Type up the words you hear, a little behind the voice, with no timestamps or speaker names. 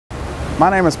My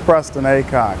name is Preston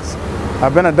Aycox.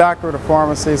 I've been a doctorate of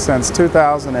pharmacy since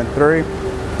 2003,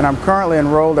 and I'm currently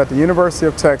enrolled at the University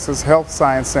of Texas Health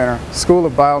Science Center School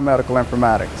of Biomedical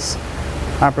Informatics.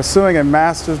 I'm pursuing a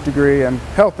master's degree in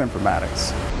health informatics.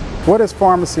 What is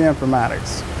Pharmacy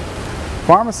Informatics?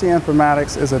 Pharmacy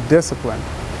Informatics is a discipline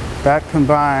that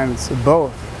combines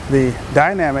both the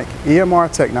dynamic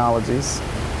EMR technologies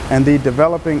and the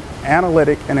developing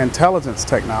analytic and intelligence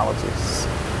technologies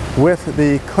with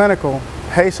the clinical,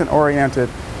 patient-oriented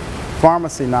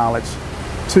pharmacy knowledge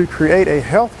to create a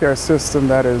healthcare system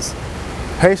that is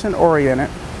patient-oriented,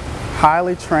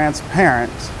 highly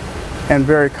transparent, and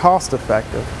very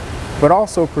cost-effective, but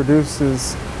also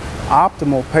produces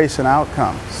optimal patient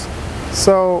outcomes.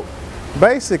 So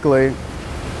basically,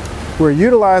 we're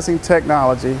utilizing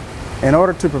technology in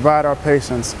order to provide our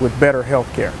patients with better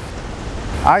healthcare.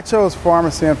 I chose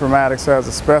Pharmacy Informatics as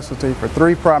a specialty for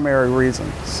three primary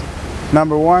reasons.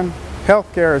 Number one,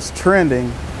 healthcare is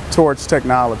trending towards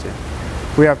technology.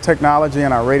 We have technology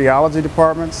in our radiology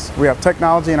departments, we have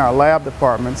technology in our lab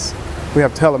departments, we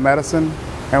have telemedicine,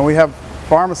 and we have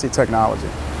pharmacy technology.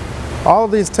 All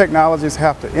of these technologies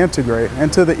have to integrate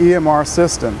into the EMR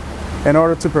system in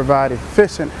order to provide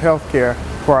efficient healthcare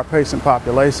for our patient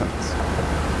populations.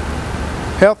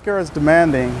 Healthcare is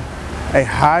demanding a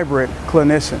hybrid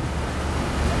clinician.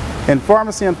 In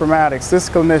Pharmacy Informatics, this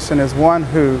clinician is one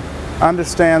who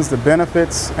understands the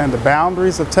benefits and the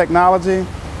boundaries of technology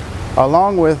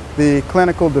along with the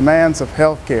clinical demands of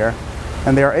healthcare,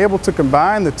 and they are able to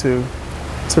combine the two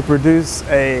to produce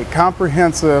a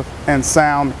comprehensive and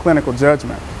sound clinical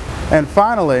judgment. And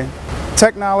finally,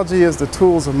 technology is the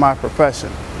tools of my profession,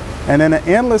 and in an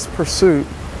endless pursuit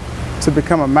to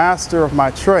become a master of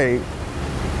my trade,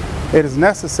 it is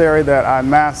necessary that I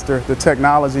master the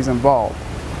technologies involved,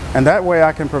 and that way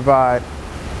I can provide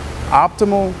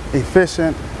optimal,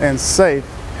 efficient, and safe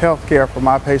health care for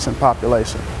my patient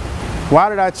population. Why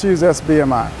did I choose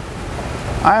SBMI?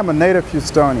 I am a native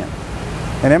Houstonian,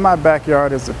 and in my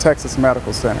backyard is the Texas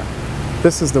Medical Center.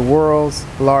 This is the world's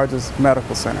largest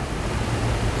medical center.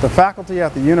 The faculty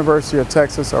at the University of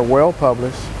Texas are well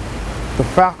published. The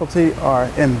faculty are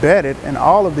embedded in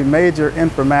all of the major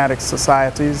informatics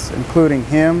societies, including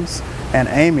HIMSS and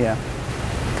AMIA.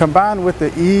 Combined with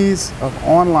the ease of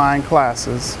online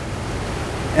classes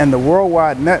and the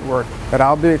worldwide network that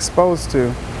I'll be exposed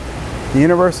to, the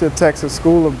University of Texas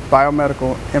School of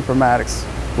Biomedical Informatics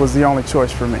was the only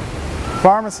choice for me.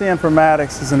 Pharmacy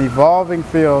Informatics is an evolving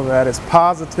field that is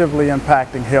positively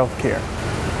impacting healthcare.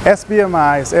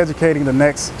 SBMI is educating the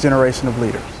next generation of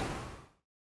leaders.